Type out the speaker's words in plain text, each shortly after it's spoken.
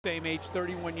Same age,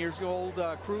 31 years old.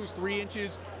 Cruz 3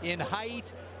 inches in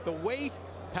height. The weight,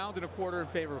 pound and a quarter in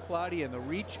favor of Clottey, and the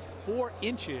reach 4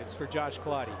 inches for Josh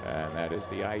Clottey. And that is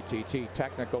the ITT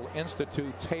Technical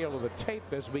Institute tail of the tape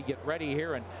as we get ready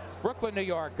here in Brooklyn, New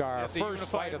York. Our first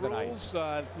fight of the rules,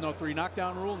 night. No 3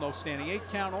 knockdown rule, no standing 8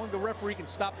 count. Only the referee can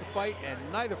stop the fight, and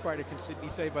neither fighter can be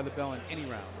saved by the bell in any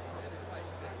round.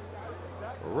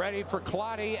 Ready for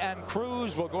Clottey, and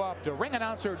Cruz will go up to ring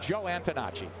announcer Joe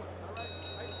Antonacci.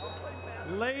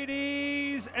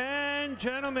 Ladies and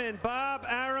gentlemen, Bob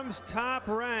Arum's Top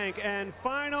Rank and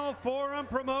Final Forum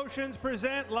Promotions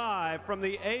present live from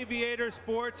the Aviator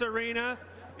Sports Arena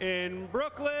in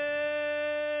Brooklyn,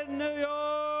 New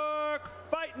York,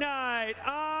 Fight Night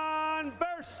on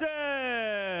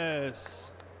Versus.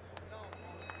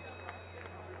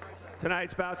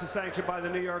 Tonight's bouts are sanctioned by the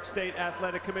New York State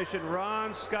Athletic Commission.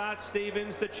 Ron Scott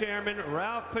Stevens, the chairman.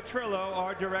 Ralph Petrillo,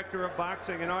 our director of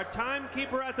boxing. And our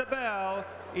timekeeper at the bell,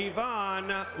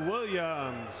 Yvonne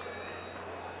Williams.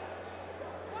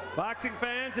 Boxing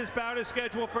fans, this bout is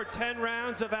scheduled for 10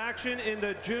 rounds of action in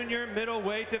the junior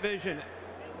middleweight division.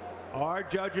 Our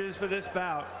judges for this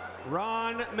bout,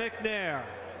 Ron McNair,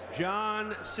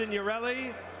 John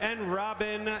Signorelli, and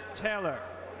Robin Taylor.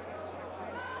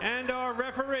 And our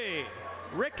referee,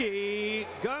 Ricky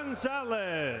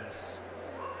Gonzalez.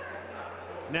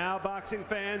 Now, boxing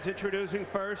fans, introducing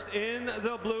first in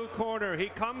the blue corner. He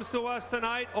comes to us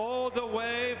tonight all the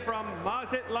way from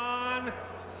Mazatlan,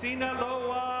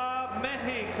 Sinaloa,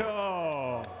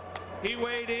 Mexico. He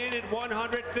weighed in at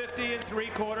 150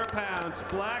 3/4 pounds.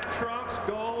 Black trunks,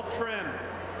 gold trim.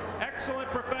 Excellent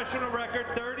professional record,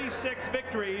 36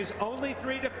 victories, only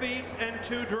 3 defeats and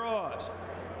 2 draws.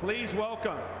 Please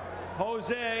welcome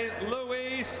Jose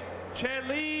Luis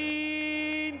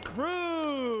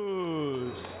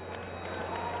Cruz.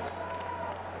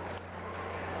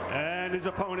 And his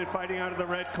opponent fighting out of the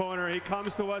red corner. He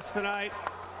comes to us tonight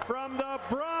from the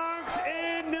Bronx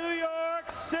in New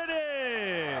York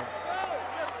City.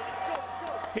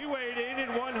 He weighed in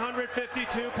at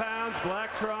 152 pounds,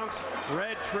 black trunks,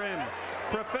 red trim.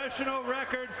 Professional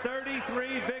record,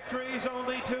 33 victories,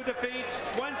 only 2 defeats,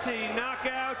 20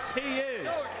 knockouts. He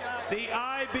is the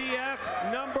IBF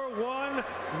 #1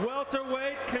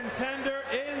 welterweight contender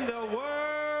in the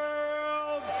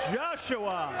world,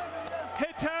 Joshua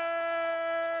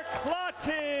Hitter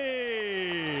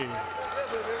Clottey.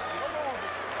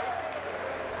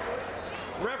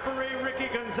 Referee Ricky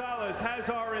Gonzalez has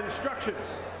our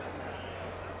instructions.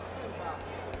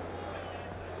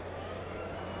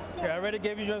 Okay, I already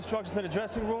gave you your instructions in the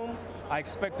dressing room. I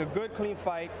expect a good, clean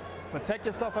fight. Protect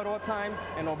yourself at all times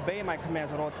and obey my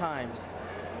commands at all times.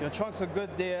 Your trunks are good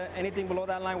there. Anything below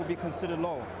that line will be considered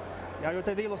low. Ya yo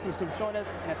te di las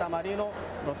instrucciones en el tamarino.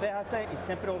 Protéjase y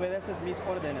siempre obedeces mis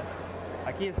órdenes.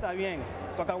 Aquí está bien.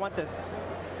 Toca guantes.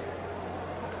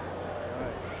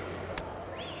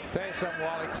 Tell you something,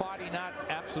 Wally. Clottey, not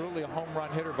absolutely a home run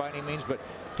hitter by any means, but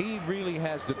he really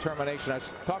has determination. I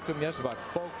talked to him yesterday about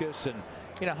focus and,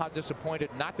 you know, how disappointed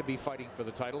not to be fighting for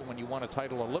the title when you won a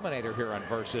title eliminator here on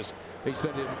Versus. He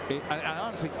said, I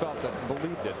honestly felt that and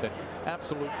believed it, that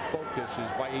absolute focus is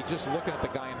why he's just looking at the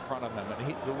guy in front of him.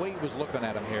 And the way he was looking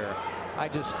at him here, I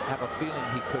just have a feeling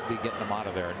he could be getting him out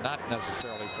of there. Not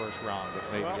necessarily first round, but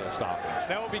maybe a stoppage.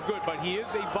 That would be good, but he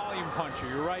is a volume puncher.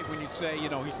 You're right when you say, you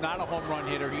know, he's not a home run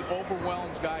hitter. He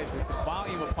overwhelms guys with the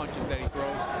volume of punches that he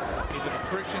throws. He's an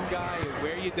attrition guy. He'll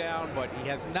wear you down, but he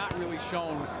has not really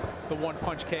shown the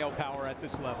one-punch KO power at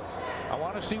this level. I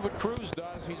want to see what Cruz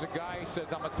does. He's a guy who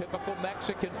says, I'm a typical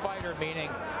Mexican fighter, meaning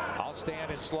I'll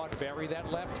stand and slug, bury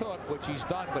that left hook, which he's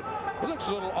done, but it looks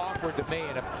a little awkward to me,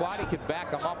 and if Clottey can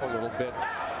back him up a little bit,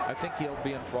 I think he'll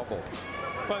be in trouble.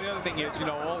 Well, the other thing is, you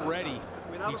know, already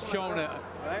he's shown a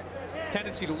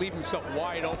tendency to leave himself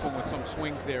wide open with some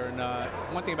swings there, and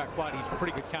one thing about Clottey, he's a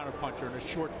pretty good counter puncher and a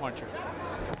short puncher.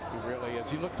 He really is.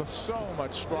 He looked so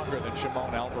much stronger than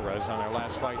Shimon Alvarez on their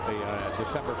last fight, the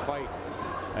December fight.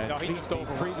 And no, he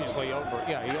previously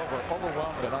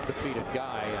overwhelmed an undefeated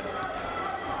guy. And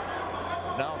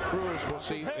now Cruz, we'll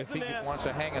see if he wants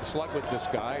to hang and slug with this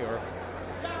guy or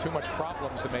too much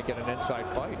problems to make it an inside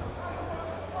fight.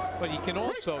 But you can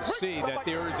also see that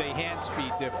there is a hand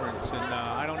speed difference, and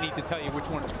I don't need to tell you which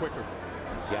one is quicker.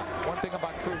 Yeah, one thing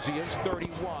about Cruz, he is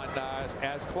 31,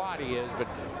 as Clottey is, but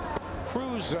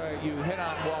Cruz, you hit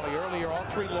on Wally earlier, all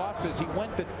 3 losses. He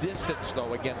went the distance,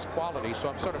 though, against quality, so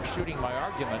I'm sort of shooting my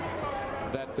argument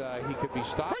that he could be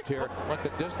stopped here. Went the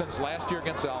distance last year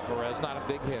against Alvarez, not a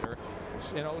big hitter.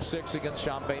 In 06 against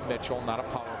Shambe Mitchell, not a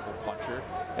powerful puncher.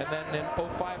 And then in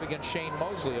 05 against Shane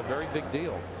Mosley, a very big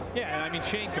deal. Yeah, and I mean,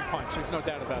 Shane can punch. There's no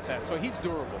doubt about that. So he's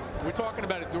durable. We're talking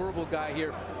about a durable guy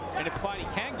here. And if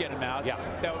Clottey can get him out,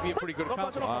 that would be a pretty good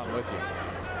accomplishment. I'm with you.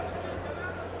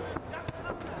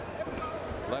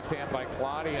 Left hand by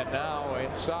Clottey, and now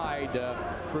inside,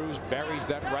 Cruz buries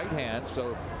that right hand.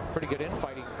 So pretty good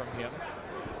infighting from him.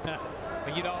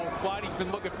 You know, Clottey's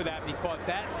been looking for that because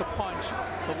that's the punch.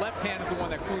 The left hand is the one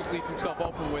that Cruz leaves himself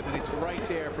open with, and it's right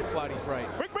there for Clottey's right.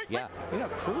 Yeah, you know,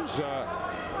 Cruz,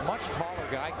 much taller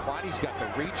guy. Clottey's got the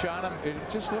reach on him. It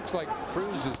just looks like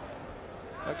Cruz is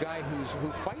a guy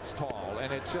who fights tall,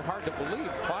 and it's hard to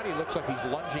believe. Clottey looks like he's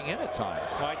lunging in at times.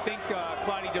 So I think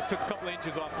Clottey just took a couple of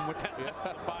inches off him with that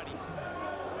left body.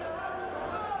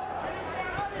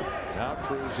 Now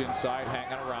Cruz inside,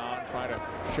 hanging around, trying to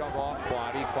shove off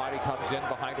Clottey. Clottey comes in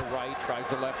behind the right, tries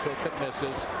the left hook that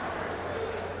misses.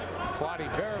 Clottey,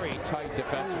 very tight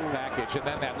defensive package, and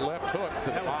then that left hook to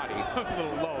the body. That was a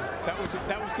little low. That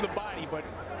was to the body, but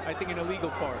I think an illegal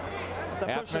part.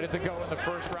 Half minute to go in the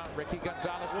first round. Ricky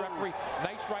Gonzalez, referee.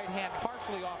 Nice right hand,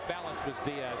 partially off balance was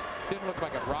Diaz. Didn't look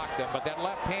like it rocked him, but that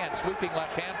left hand, sweeping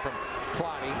left hand from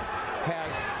Clottey,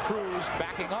 has Cruz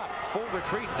backing up. Full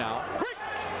retreat now.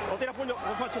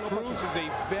 Cruz is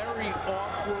a very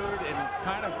awkward and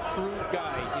kind of crude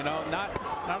guy. You know, not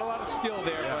a lot of skill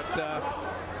there, but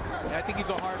I think he's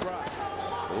a hard rock.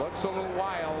 Looks a little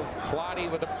wild.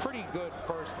 Clottey with a pretty good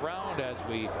first round as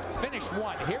we finish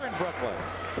one here in Brooklyn.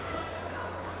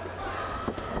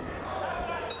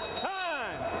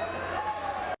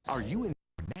 Are you in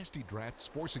nasty drafts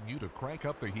forcing you to crank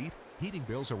up the heat? Heating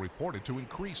bills are reported to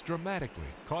increase dramatically,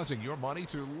 causing your money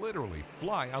to literally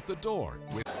fly out the door.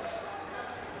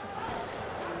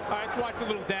 All right, let's watch a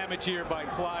little damage here by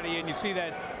Clottey, and you see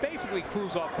that basically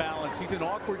Cruz off balance. He's an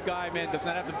awkward guy, man, does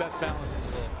not have the best balance in the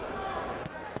world.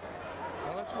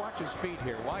 Well, let's watch his feet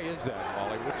here. Why is that,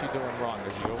 Wally? What's he doing wrong?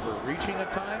 Is he overreaching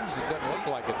at times? It doesn't look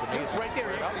like it to me. It's right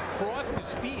there. He actually crossed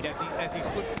his feet as he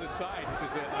slipped to the side,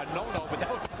 which is a no-no, but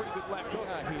that was a pretty good left hook.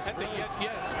 Yeah, that's a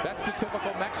yes. That's the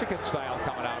typical Mexican style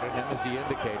coming out in him, as he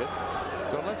indicated.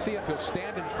 So let's see if he'll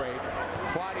stand and trade.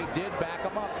 Clottey did back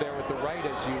him up there with the right,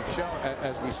 as you've shown,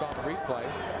 as we saw in the replay.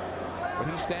 But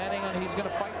he's standing and he's going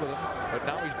to fight with him. But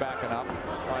now he's backing up,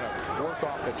 trying to work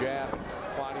off the jab.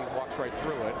 Clottey walks right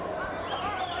through it.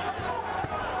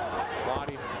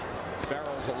 Clottey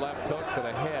barrels a left hook to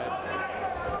the head.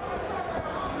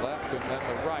 Left and then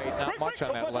the right. Not much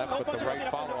on that left, but the right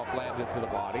follow-up landed to the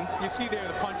body. You see there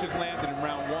the punches landed in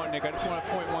round one. Nick, I just want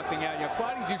to point one thing out. You know,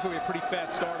 Clottey's usually a pretty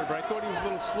fast starter, but I thought he was a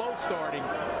little slow starting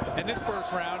in this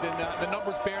first round, and the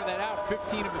numbers bear that out.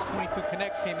 15 of his 22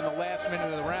 connects came in the last minute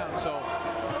of the round, so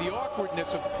the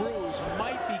awkwardness of Cruz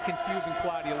might be confusing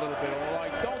Clottey a little bit, although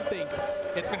I don't think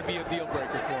it's going to be a deal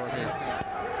breaker for him here.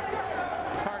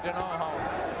 It's hard to know how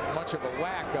much of a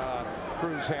whack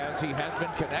Cruz has. He has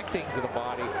been connecting to the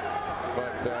body,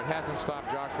 but it hasn't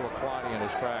stopped Joshua Clottey in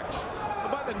his tracks.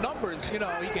 By the numbers, you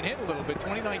know, he can hit a little bit.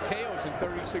 29 KOs and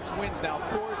 36 wins. Now, of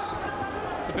course,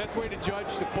 the best way to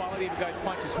judge the quality of a guy's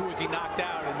punch is who has he knocked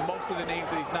out, and most of the names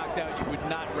that he's knocked out you would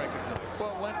not recognize.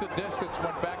 Well, went the distance,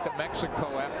 went back to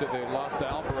Mexico after they lost to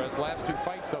Alvarez. Last two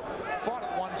fights, though, fought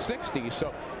at 160.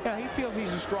 So, yeah, he feels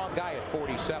he's a strong guy at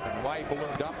 47. Why he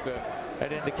ballooned up,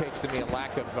 that indicates to me a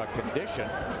lack of condition.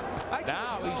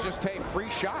 Now he's just taking free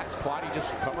shots. Clottey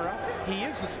just covered up. He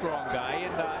is a strong guy,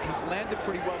 and he's landed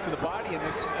pretty well to the body in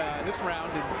this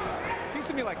round. And it seems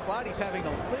to me like Clottey's having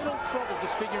a little trouble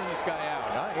just figuring this guy out.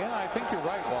 Yeah, I think you're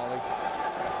right, Wally.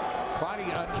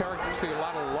 Clottey uncharacteristic, a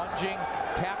lot of lunging,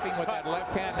 tapping with that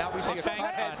left hand. Now we see a cut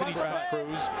on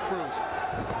Cruz.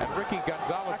 And Ricky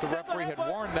Gonzalez, the referee, had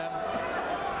warned them.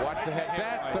 Watch the heads.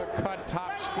 That's a cut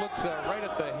top, splits right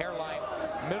at the hairline,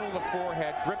 middle of the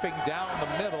forehead, dripping down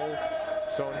the middle.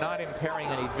 So not impairing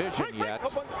any vision yet,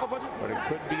 but it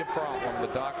could be a problem.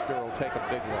 The doctor will take a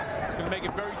big look. It's going to make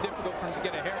it very difficult for him to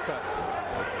get a haircut.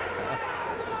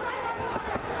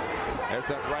 There's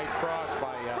that right cross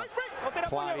by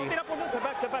Clottey.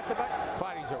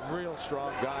 Clottey's a real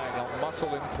strong guy, and he'll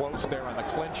muscle in close there on the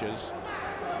clinches,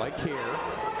 like here.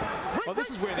 Well, this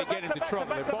is where they get into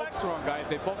trouble. They're both strong guys.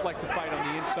 They both like to fight on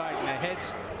the inside, and the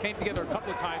heads came together a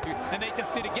couple of times, and they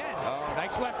just did again. Oh,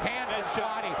 nice left hand from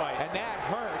Clottey, and that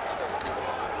hurt.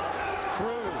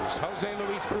 Cruz, Jose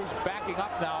Luis Cruz backing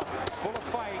up now, full of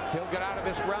fight. He'll get out of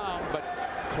this round, but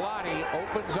Clottey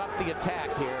opens up the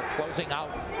attack here, closing out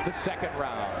the second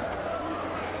round.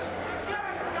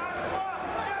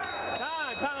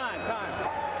 Time.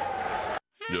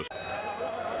 Yes.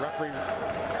 Referee.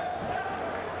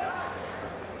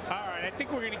 All right. right, I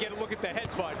think we're going to get a look at the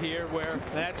headbutt here, where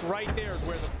that's right there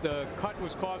where the cut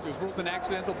was caused. It was ruled an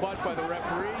accidental butt by the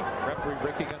referee. Referee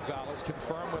Ricky Gonzalez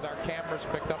confirmed with our cameras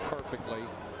picked up perfectly.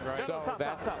 Right. So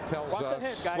that tells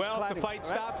us. Head, well, if the fight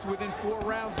stops within 4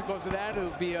 rounds because of that,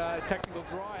 it'll be a technical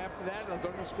draw. After that, it'll go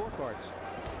to the scorecards.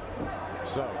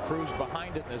 So Cruz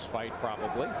behind in this fight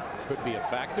probably could be a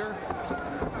factor.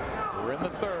 We're in the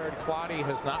third. Clottey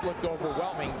has not looked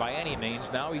overwhelming by any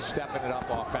means. Now he's stepping it up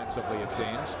offensively, it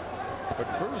seems. But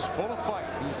Cruz full of fight.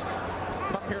 He's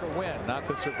come here to win, not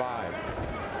to survive.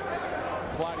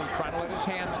 Clottey trying to let his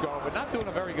hands go, but not doing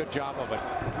a very good job of it.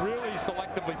 Really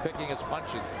selectively picking his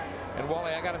punches. And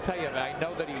Wally, I got to tell you, I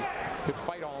know that he could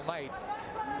fight all night,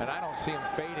 and I don't see him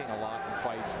fading a lot in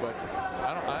fights, but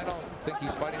I don't think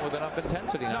he's fighting with enough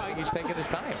intensity. No, I think he's taking his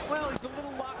time. Well, he's a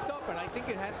little locked up, and I think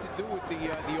it has to do with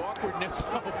the awkwardness.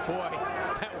 Oh boy,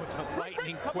 that was a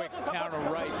lightning quick counter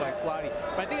right by Clottey.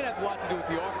 But I think it has a lot to do with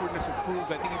the awkwardness of Cruz.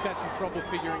 I think he's had some trouble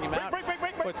figuring him out.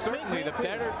 But certainly the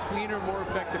better, cleaner, more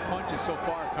effective punches so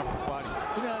far have come from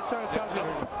Clottey. You know, that sort of tells you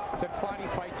that Clottey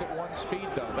fights at one speed,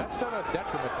 though. That's sort of a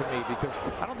detriment to me because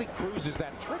I don't think Cruz is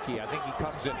that tricky. I think he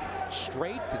comes in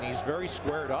straight and he's very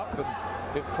squared up. And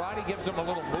if Clottey gives him a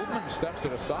little movement and steps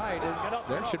it aside,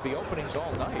 there should be openings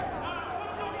all night.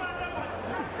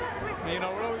 You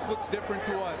know, it always looks different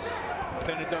to us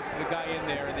than it does to the guy in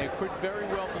there, and there could very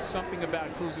well be something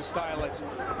about Cruz's style that's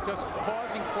just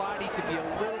causing Clottey to be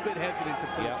a little bit hesitant to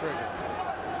pull the trigger.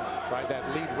 Tried that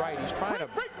lead right. He's trying to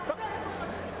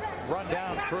run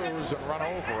down Cruz and run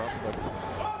over him, but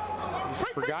he's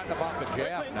forgotten about the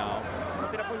jab now.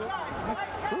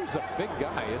 Cruz is a big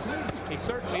guy, isn't he? He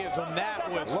certainly is, and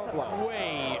that was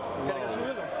way low.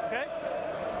 Okay?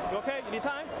 You okay? You need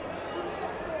time?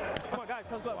 Come on, guys.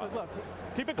 Let's go.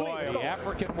 Keep it clean. Boy, the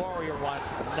African Warrior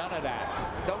wants none of that.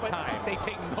 No time. They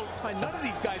take no time. None of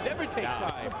these guys ever take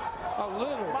time. A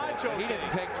little bit. He didn't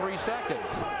take 3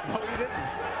 seconds. No, he didn't.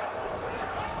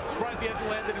 I'm surprised he hasn't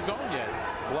landed his own yet.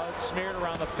 Blood smeared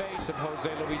around the face of Jose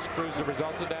Luis Cruz, the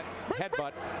result of that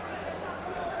headbutt.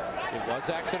 It was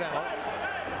accidental.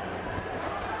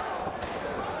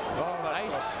 Oh,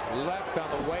 nice left on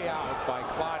the way out by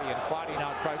Clottey, and Clottey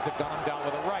now tries to gun him down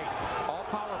with a right. All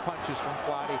power punches from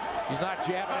Clottey. He's not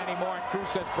jabbing anymore, and Cruz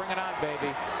says, bring it on,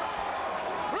 baby.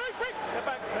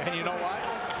 And you know what?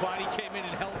 Clottey came in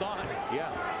and held on. Yeah.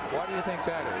 Why do you think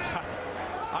that is?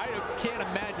 I can't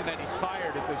imagine that he's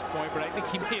tired at this point, but I think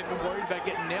he may have been worried about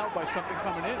getting nailed by something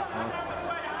coming in.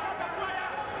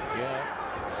 Yeah.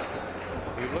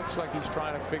 He looks like he's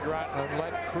trying to figure out and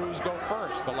let Cruz go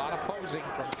first. A lot of posing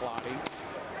from Clottey.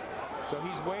 So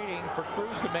he's waiting for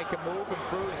Cruz to make a move, and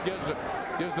Cruz gives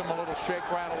him a little shake,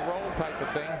 rattle, roll type of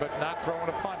thing, but not throwing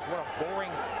a punch. What a boring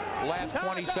last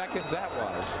 20 seconds that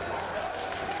was.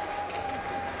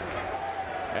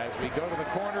 As we go to the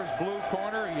corners, blue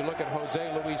corner, you look at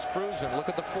Jose Luis Cruz and look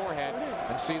at the forehead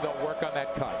and see they'll work on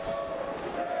that cut.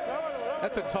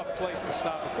 That's a tough place to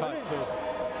stop a cut, too.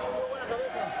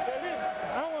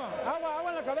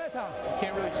 You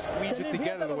can't really squeeze it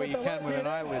together the way you can with an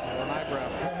eyelid or an eyebrow.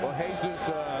 Well, Jesus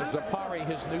Zapari,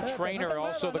 his new trainer,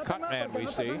 also the cut man we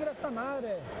see.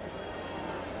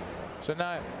 So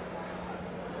now,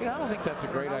 you know, I don't think that's a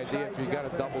great idea if you've got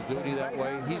a double duty that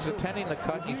way. He's attending the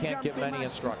cut and you can't give many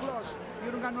instructions.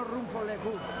 You don't got no room for leg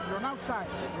hook. From outside,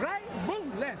 right,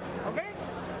 boom, left, okay?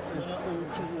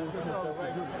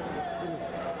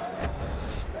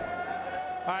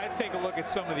 All right, let's take a look at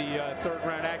some of the third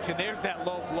round action. There's that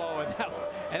low blow,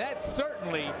 and that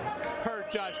certainly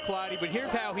hurt Josh Clottey. But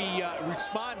here's how he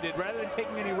responded. Rather than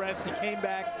taking any rest, he came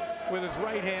back with his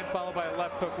right hand followed by a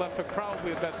left hook. Left hook,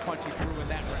 probably the best punch he threw in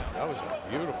that round. That was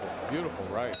beautiful, beautiful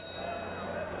right.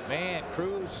 Man,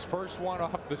 Cruz, first one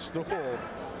off the stool.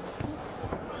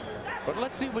 But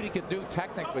let's see what he can do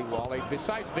technically, Wally.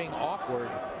 Besides being awkward,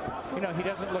 you know, he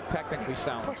doesn't look technically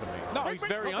sound to me. No, he's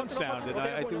very unsound, and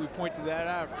I think we pointed that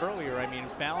out earlier. I mean,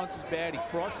 his balance is bad. He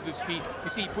crosses his feet. You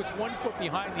see, he puts one foot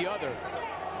behind the other.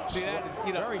 See, that is,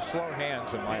 you know, very slow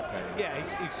hands, in my opinion. Yeah,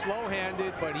 he's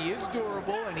slow-handed, but he is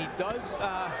durable, and he does.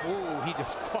 Ooh, he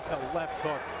just caught a left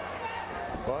hook.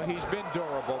 Well, he's been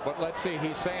durable, but let's see.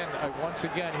 He's saying once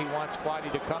again he wants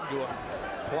Clottey to come to him.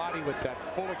 Clottey with that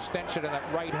full extension of that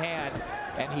right hand,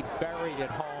 and he buried it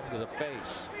home to the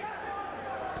face.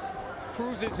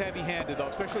 Cruz is heavy-handed, though,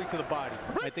 especially to the body.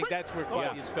 I think that's where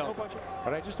Clottey is felt.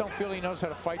 But I just don't feel he knows how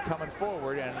to fight coming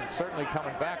forward, and certainly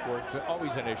coming backwards,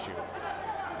 always an issue.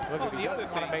 Look at, he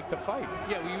doesn't want to make the fight.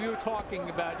 Yeah, we were talking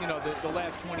about, you know, the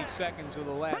last 20 seconds of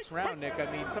the last round, Nick.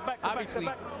 I mean, obviously,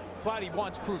 Clottey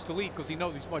wants Cruz to lead because he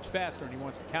knows he's much faster and he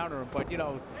wants to counter him. But, you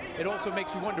know, it also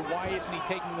makes you wonder, why isn't he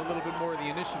taking a little bit more of the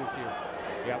initiative here?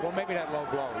 Yeah, well, maybe that low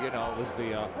blow, you know, was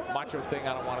the macho thing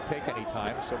I don't want to take any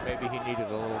time, so maybe he needed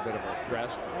a little bit of a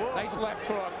rest. Nice left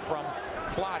hook from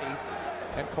Clottey.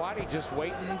 And Clottey just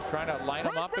waiting, trying to line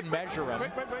him up and measure him.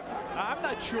 I'm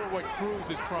not sure what Cruz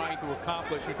is trying to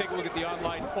accomplish. You take a look at the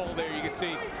online poll there, you can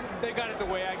see they got it the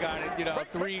way I got it. You know,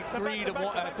 3-0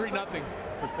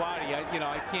 for Clottey.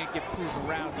 I can't give Cruz a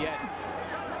round yet.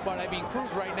 But I mean,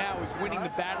 Cruz right now is winning the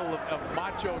battle of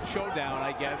macho showdown,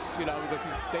 I guess. You know, because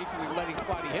he's basically letting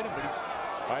Clottey hit him. But he's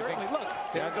certainly, look,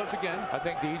 there it goes again. I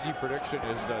think the easy prediction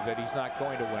is that he's not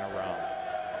going to win a round.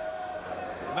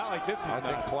 Not like this. I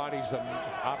think Clottey's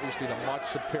obviously the much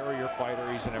superior fighter.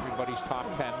 He's in everybody's top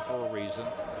 10 for a reason.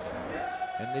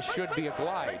 And this should be a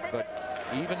glide. But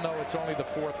even though it's only the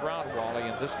 4th round, Wally,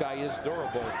 and this guy is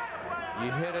durable,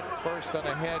 you hit it first on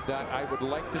the head. I would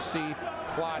like to see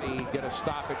Clottey get a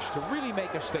stoppage to really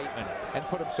make a statement and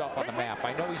put himself on the map.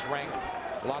 I know he's ranked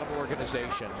a lot of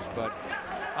organizations, but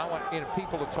I want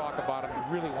people to talk about him.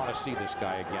 Really want to see this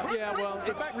guy again. Yeah, well,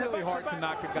 it's really hard to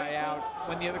knock a guy out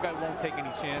when the other guy won't take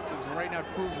any chances. And right now,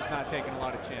 Cruz is not taking a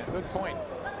lot of chances. Good point.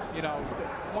 You know,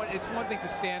 it's one thing to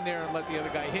stand there and let the other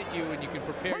guy hit you, and you can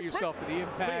prepare yourself for the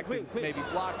impact and maybe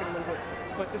block it a little bit.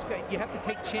 But this guy, you have to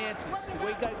take chances. The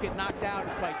way guys get knocked out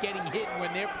is by getting hit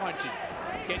when they're punching.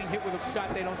 Getting hit with a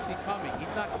shot they don't see coming.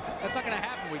 That's not going to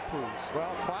happen with Cruz.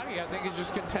 Well, Clottey, I think, is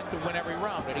just content to win every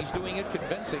round, and he's doing it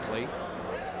convincingly.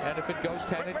 And if it goes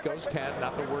 10, it goes 10.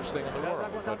 Not the worst thing in the world.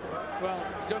 But well,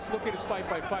 just look at his fight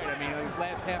by fight. I mean, his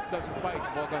last half dozen fights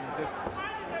have all gone the distance.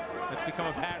 It's become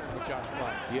a pattern with Josh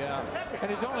Clottey. Yeah,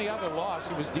 and his only other loss,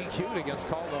 he was DQ'd against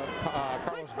Carlos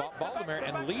Valdemar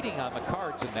and leading on the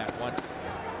cards in that one.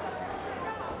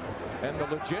 And the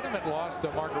legitimate loss to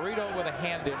Margarito with a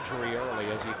hand injury early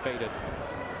as he faded.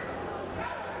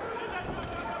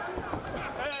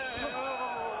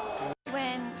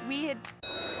 When we had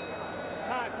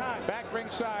back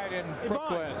ringside in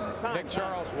Brooklyn, Nick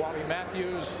Charles, Wally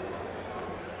Matthews.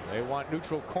 They want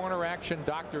neutral corner action.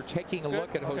 Doctor taking a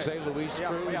look at Jose Luis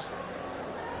Cruz.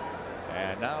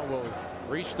 And now we'll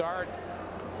restart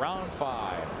round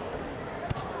 5.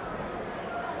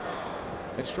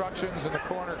 Instructions in the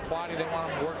corner. Clottey, they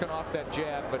want him working off that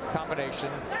jab, but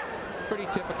combination. Pretty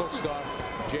typical stuff.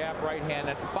 Jab, right hand,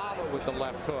 and follow with the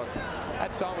left hook.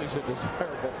 That's always a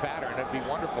desirable pattern. It'd be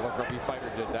wonderful if every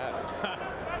fighter did that.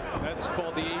 That's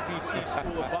called the ABC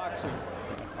School of Boxing.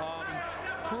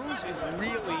 Cruz is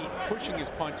really pushing his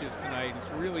punches tonight.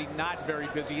 He's really not very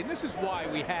busy. And this is why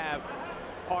we have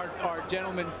our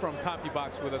gentleman from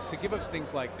CompuBox with us to give us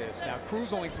things like this. Now,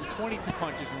 Cruz only threw 22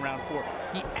 punches in round 4.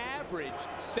 He averaged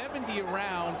 70 a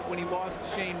round when he lost to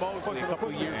Shane Mosley a couple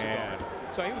of years ago.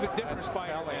 So he was a different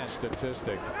fighter. That's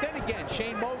statistic. Then again,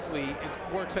 Shane Mosley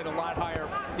works at a lot higher,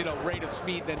 rate of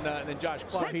speed than Josh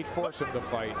Clottey. So he'd force him to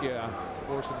fight. Yeah,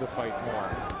 force him to fight more.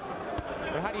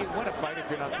 But how do you win a fight if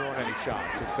you're not throwing any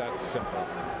shots? It's that simple.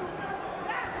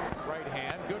 Right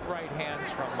hand, good right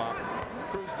hands from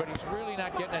Cruz, but he's really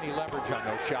not getting any leverage on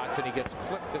those shots, and he gets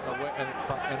clipped with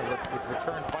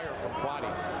return fire from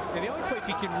Clottey. And the only place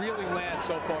he can really land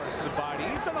so far is to the body.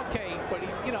 He's done okay, but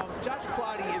Josh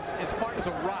Clottey is hard as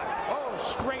a rock. Oh,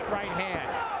 straight right hand.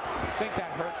 I think that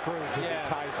hurt Cruz as he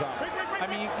ties up. I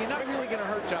mean, you're not really going to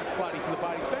hurt Josh Clottey to the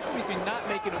body, especially if you're not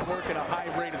making him work at a high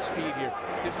rate of speed here.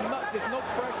 There's no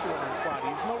pressure on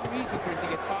Clottey. There's no reason for him to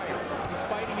get tired. He's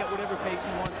fighting at whatever pace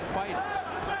he wants to fight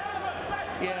at.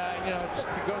 Yeah,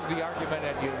 it goes the argument,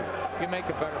 and you make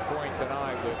a better point than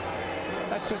I with.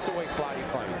 That's just the way Clottey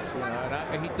fights,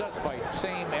 and he does fight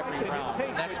same every round.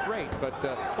 Pace, that's great, but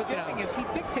the thing is, he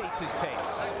dictates his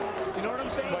pace. You know what I'm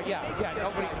saying? But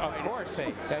nobody, of course,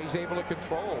 he's able to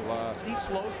control. He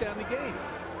slows down the game.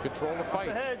 Control the fight.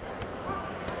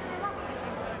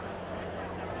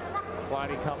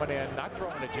 Clottey coming in, not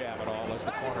throwing a jab at all as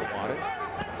the corner wanted.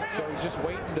 So he's just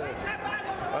waiting to.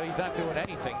 Well, he's not doing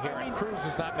anything here, and Cruz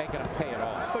is not making him pay at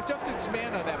all. But just to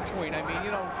expand on that point, I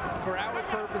mean, for our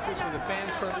purposes, for the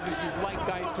fans' purposes, you'd like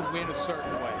guys to win a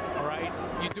certain way, all right?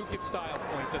 You do give style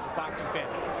points as a boxing fan.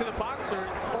 To the boxer,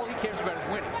 all he cares about is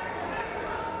winning.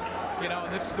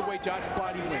 And this is the way Josh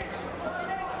Clottey wins.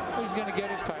 He's going to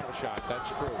get his title shot,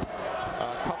 that's true.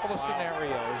 A couple of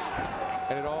scenarios,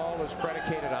 and it all is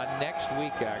predicated on next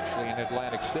week, actually, in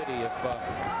Atlantic City.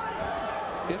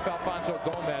 If Alfonso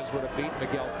Gomez would have beat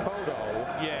Miguel Cotto,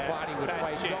 Clottey would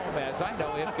fight Gomez. I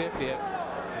know, if.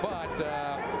 But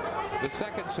the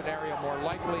second scenario, more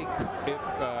likely, if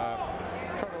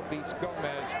Cotto beats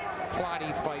Gomez,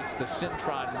 Clottey fights the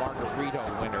Cintron Margarito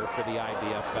winner for the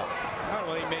IBF belt. Oh,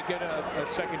 well, he may get a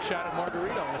second shot at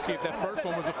Margarito. Let's see if that first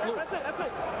one was a fluke.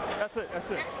 That's it.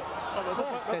 That's it.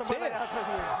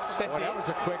 That's That was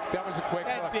a quick.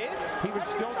 That's it. He was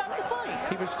still. Stop the fight.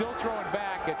 He was still throwing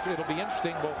back. It'll be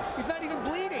interesting. Well, He's not even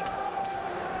bleeding.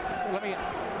 let me.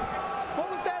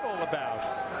 What was that all about?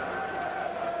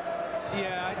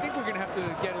 Yeah, I think we're going to have to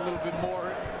get a little bit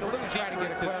more. Trying to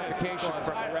get a clarification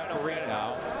from the referee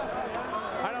now.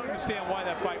 I don't understand why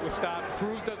that fight was stopped.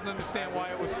 Cruz doesn't understand why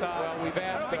it was stopped. Well, we've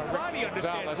asked I don't think Clottey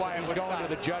understands Gonzalez. why it He's was going stopped.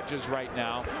 to the judges right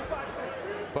now,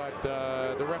 but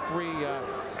the referee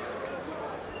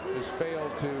has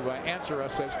failed to answer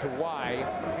us as to why.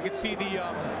 You can see the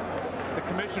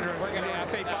commissioner, the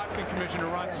state boxing commissioner,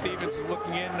 Ron Stevens, is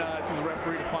looking in to the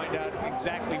referee to find out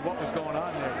exactly what was going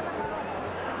on there.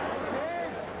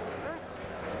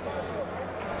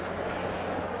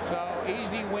 So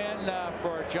easy win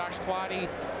for Josh Clottey.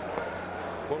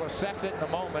 We'll assess it in a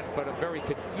moment, but a very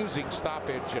confusing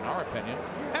stoppage in our opinion.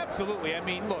 Absolutely. I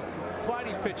mean, look,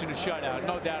 Clottey's pitching a shutout,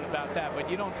 no doubt about that, but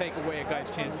you don't take away a guy's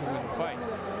chance to win the fight,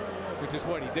 which is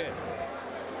what he did.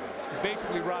 He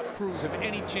basically robbed Cruz of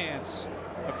any chance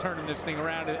of turning this thing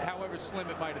around, however slim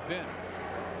it might have been.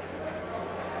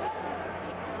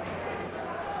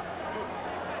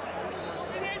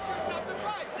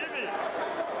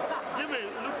 Jimmy,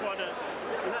 look for the.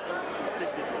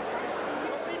 Take this one.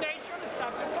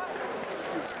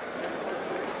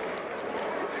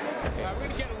 We're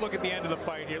going to get a look at the end of the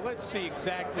fight here. Let's see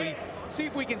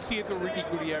if we can see it through Ricky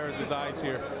Gutierrez's eyes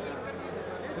here.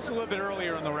 This is a little bit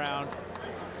earlier in the round.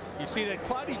 You see that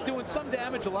Clottey's doing some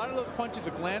damage. A lot of those punches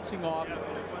are glancing off.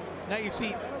 Now you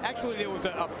see, actually there was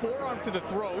a forearm to the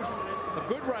throat, a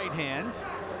good right hand.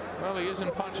 Well, he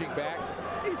isn't punching back.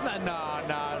 He's not,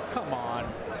 nah, come on.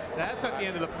 Now, that's not the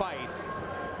end of the fight.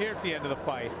 Here's the end of the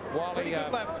fight. Wally,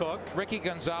 good left hook. Ricky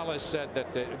Gonzalez said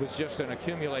that it was just an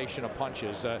accumulation of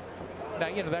punches. Now,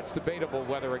 you know, that's debatable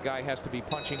whether a guy has to be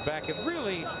punching back. And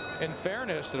really, in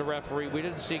fairness to the referee, we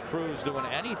didn't see Cruz doing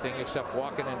anything except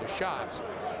walking into shots.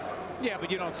 Yeah,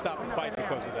 but you don't stop the fight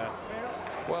because of that.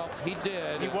 Well, he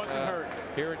did. He wasn't hurt.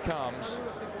 Here it comes.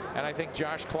 And I think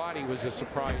Josh Clottey was as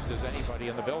surprised as anybody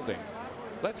in the building.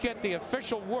 Let's get the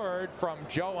official word from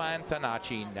Joe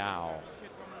Antonacci now.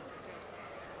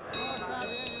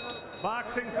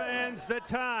 Boxing fans, the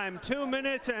time, 2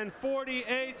 minutes and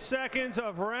 48 seconds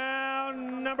of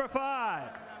round number 5.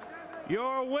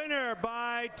 Your winner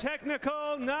by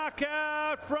technical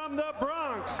knockout from the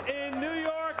Bronx in New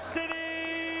York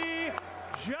City,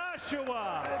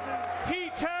 Joshua